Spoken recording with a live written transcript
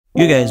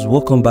You guys,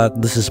 welcome back.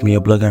 This is me,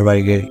 your blogger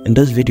right here. In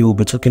this video, we'll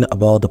be talking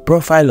about the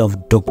profile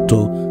of Dr.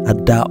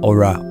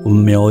 Adaora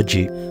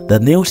Umeoji, the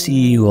new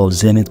CEO of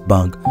Zenith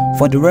Bank.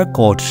 For the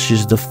record,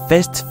 she's the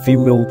first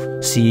female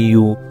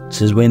CEO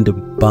since when the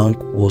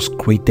bank was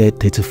created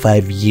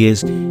 35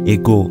 years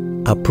ago.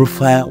 Her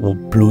profile will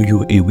blow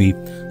you away.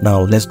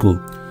 Now, let's go.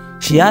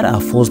 She had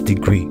her first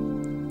degree,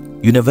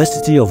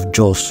 University of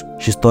Jos.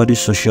 She studied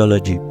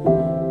sociology.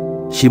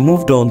 She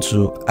moved on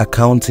to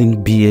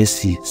accounting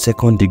BSc,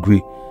 second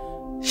degree.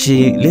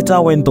 She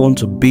later went on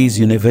to Bayes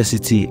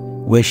University,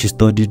 where she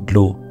studied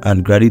law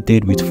and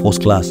graduated with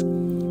first class.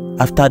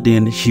 After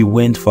then, she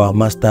went for a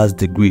master's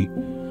degree.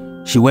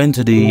 She went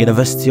to the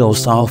University of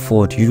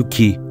Salford,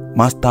 UK,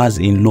 master's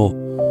in law.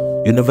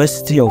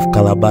 University of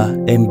Calabar,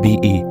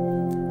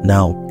 MBA.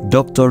 Now,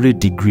 doctorate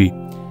degree.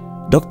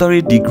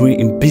 Doctorate degree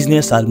in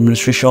business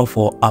administration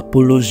for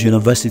Apollo's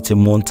University,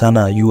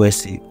 Montana,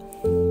 USA.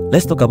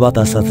 Let's talk about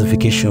her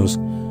certifications.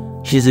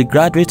 She's a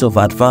graduate of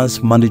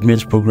Advanced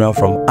Management Program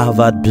from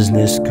Harvard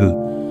Business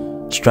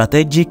School,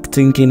 Strategic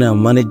Thinking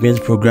and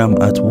Management Program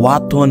at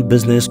Wharton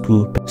Business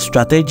School,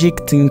 Strategic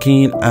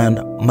Thinking and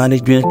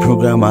Management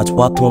Program at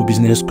Wharton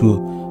Business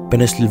School,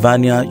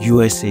 Pennsylvania,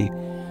 USA,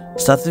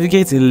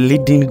 Certificate in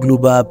Leading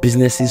Global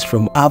Businesses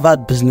from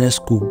Harvard Business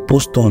School,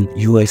 Boston,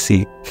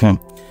 USA.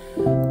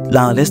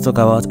 Now let's talk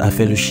about her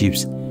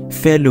fellowships.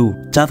 Fellow,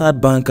 Chartered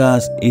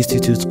Bankers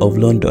Institute of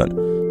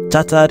London,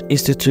 Chartered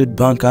Institute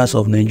Bankers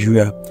of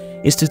Nigeria,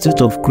 Institute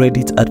of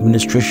Credit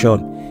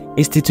Administration,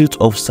 Institute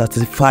of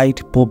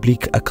Certified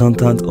Public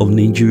Accountants of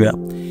Nigeria,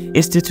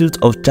 Institute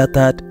of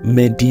Chartered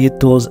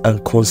Mediators and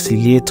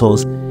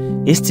Conciliators,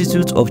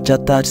 Institute of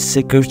Chartered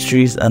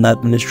Secretaries and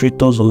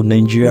Administrators of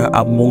Nigeria,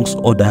 amongst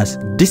others.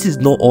 This is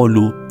not all.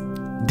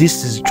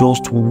 This is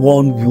just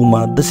one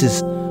woman. This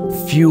is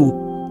few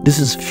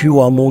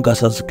among her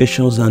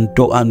certifications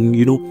and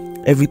you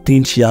know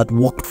everything she had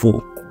worked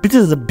for. This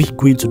is a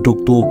big win to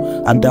Dr.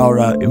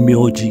 Adaora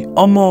Umeoji.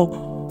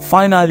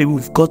 Finally,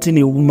 we've gotten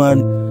a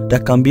woman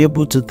that can be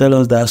able to tell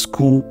us that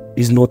school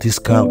is not a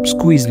scam.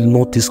 School is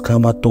not a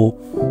scam at all.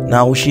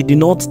 Now, she did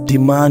not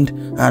demand,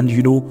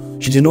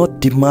 she did not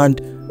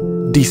demand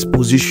this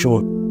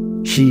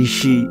position.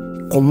 She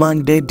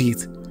commanded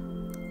it.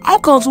 How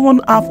can someone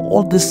have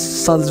all these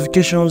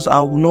certifications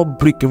and will not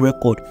break a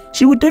record?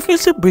 She will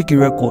definitely break a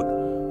record.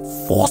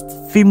 First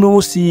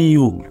female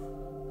CEO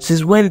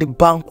since when the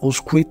bank was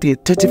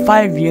created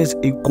 35 years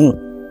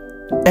ago.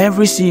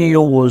 Every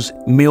CEO was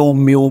male.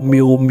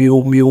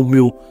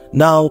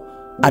 Now,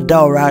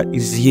 Adaora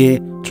is here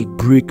to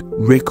break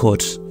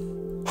records.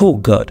 Oh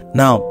God.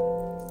 Now,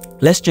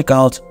 let's check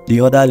out the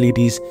other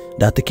ladies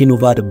that are taking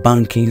over the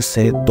banking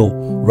sector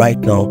right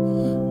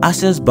now.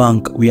 Access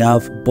Bank, we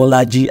have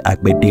Bolaji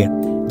Agbede.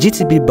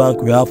 GTB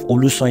Bank, we have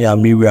Olusoya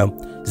Miriam.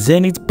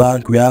 Zenith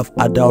Bank, we have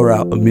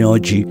Adaora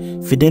Umeoji.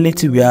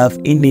 Fidelity, we have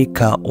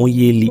Ineka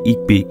Onyeli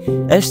Ikpe.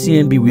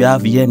 FCMB, we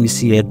have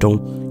Yemisi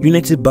Edon.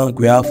 Unity Bank,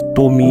 we have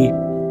Tommy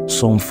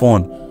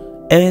Somfon.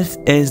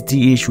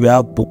 FSDH, we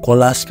have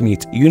Bukola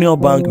Smith. Union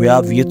Bank, we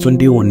have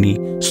Yetunde Oni.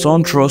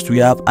 SunTrust, we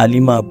have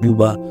Alima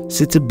Abuba.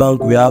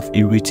 Citibank, we have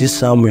Iriti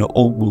Samuel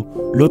Ogbu.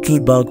 Lotus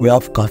Bank, we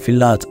have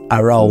Kafilat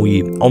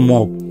Araoye.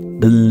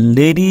 The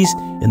ladies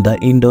in the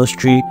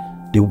industry,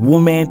 the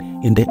women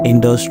in the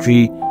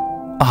industry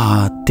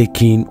are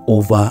taking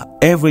over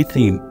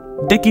everything,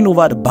 taking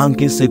over the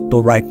banking sector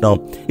right now.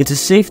 It is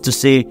safe to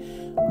say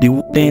the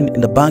women in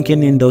the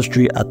banking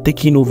industry are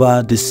taking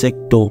over the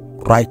sector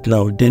right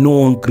now. They're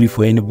not hungry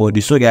for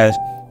anybody. So guys,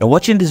 you're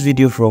watching this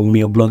video from me,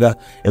 your blogger.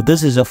 If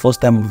this is your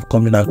first time of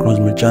coming across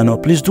my channel,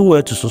 please do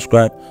well to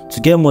subscribe to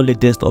get more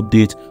latest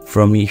updates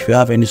from me. If you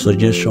have any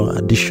suggestion,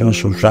 addition,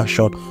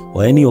 subtraction,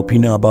 or any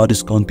opinion about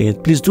this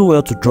content, please do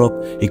well to drop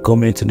a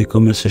comment in the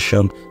comment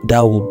section.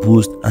 That will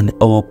boost and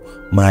help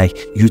my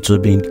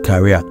YouTubing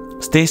career.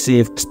 Stay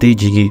safe, stay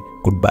jiggy.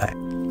 Goodbye.